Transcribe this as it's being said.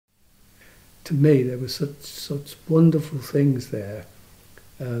to me, there were such wonderful things there.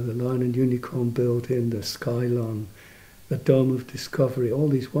 The Lion and Unicorn building, the Skylon, the Dome of Discovery, all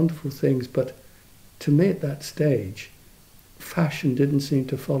these wonderful things. But to me at that stage, fashion didn't seem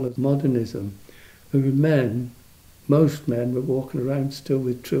to follow modernism. There were most men were walking around still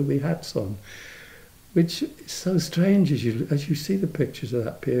with trilby hats on, which is so strange as you see the pictures of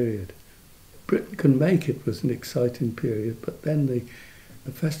that period. Britain Can Make It was an exciting period, but then the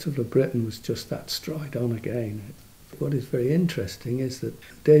Festival of Britain was just that stride on again. What is very interesting is that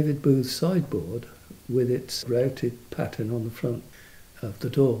David Booth's sideboard, with its routed pattern on the front of the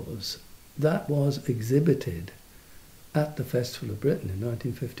doors, that was exhibited at the Festival of Britain in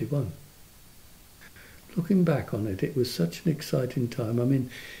 1951. Looking back on it, it was such an exciting time. I mean,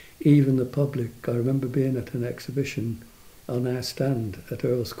 even the public, I remember being at an exhibition on our stand at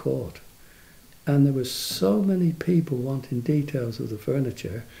Earl's Court, and there were so many people wanting details of the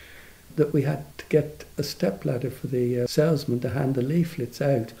furniture that we had to get a stepladder for the salesman to hand the leaflets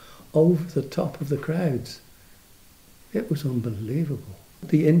out over the top of the crowds. It was unbelievable.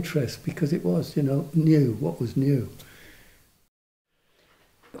 The interest, because it was, new, what was new.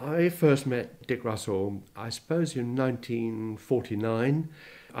 I first met Dick Russell, I suppose, in 1949.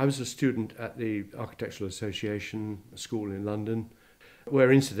 I was a student at the Architectural Association School in London,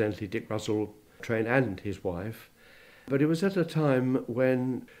 where incidentally Dick Russell trained and his wife. But it was at a time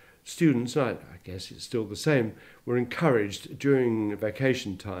when students, I guess it's still the same, were encouraged during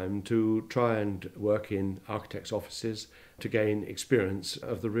vacation time to try and work in architects' offices to gain experience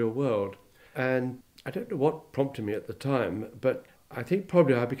of the real world. And I don't know what prompted me at the time, but I think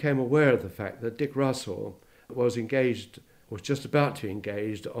probably I became aware of the fact that Dick Russell was just about to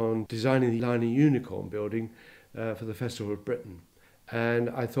engage on designing the Lion and Unicorn building for the Festival of Britain. And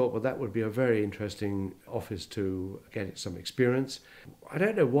I thought, well, that would be a very interesting office to get some experience. I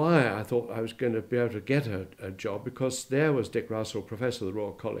don't know why I thought I was going to be able to get a job, because there was Dick Russell, Professor of the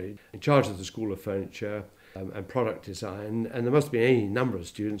Royal College, in charge of the School of Furniture and Product Design, and there must have been any number of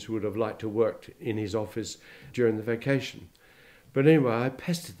students who would have liked to work in his office during the vacation. But anyway, I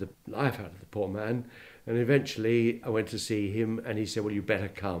pestered the life out of the poor man, and eventually I went to see him, and he said, well, you better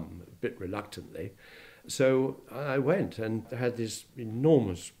come, a bit reluctantly. So I went and had this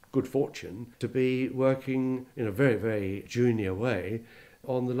enormous good fortune to be working in a very, very junior way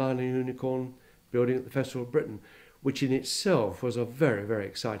on the Lion and Unicorn building at the Festival of Britain, which in itself was a very, very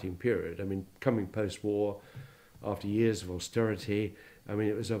exciting period. I mean, coming post-war, after years of austerity, I mean,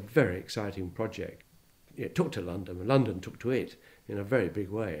 it was a very exciting project. It took to London, and London took to it in a very big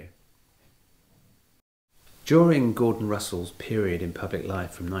way. During Gordon Russell's period in public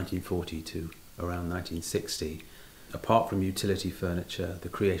life from 1940 to around 1960, apart from utility furniture, the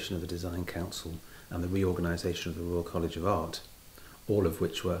creation of the Design Council and the reorganisation of the Royal College of Art, all of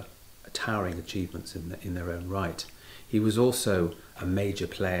which were towering achievements in their own right, he was also a major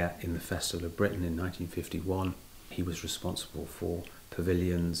player in the Festival of Britain in 1951. He was responsible for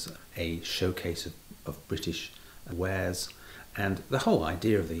pavilions, a showcase of British wares, and the whole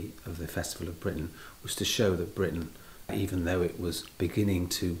idea of the Festival of Britain was to show that Britain, even though it was beginning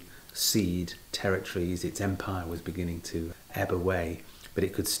to cede territories, its empire was beginning to ebb away, but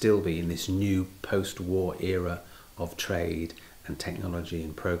it could still be in this new post-war era of trade and technology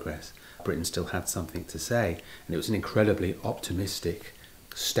and progress. Britain still had something to say, and it was an incredibly optimistic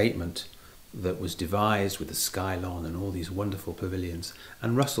statement that was devised with the Skylon and all these wonderful pavilions,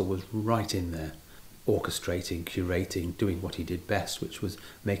 and Russell was right in there, orchestrating, curating, doing what he did best, which was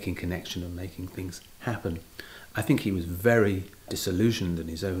making connection and making things happen. I think he was very disillusioned, and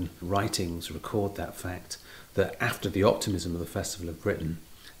his own writings record that fact, that after the optimism of the Festival of Britain,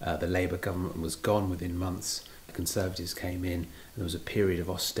 the Labour government was gone within months, the Conservatives came in, and there was a period of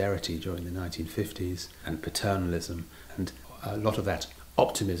austerity during the 1950s and paternalism, and a lot of that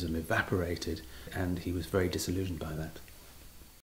optimism evaporated, and he was very disillusioned by that.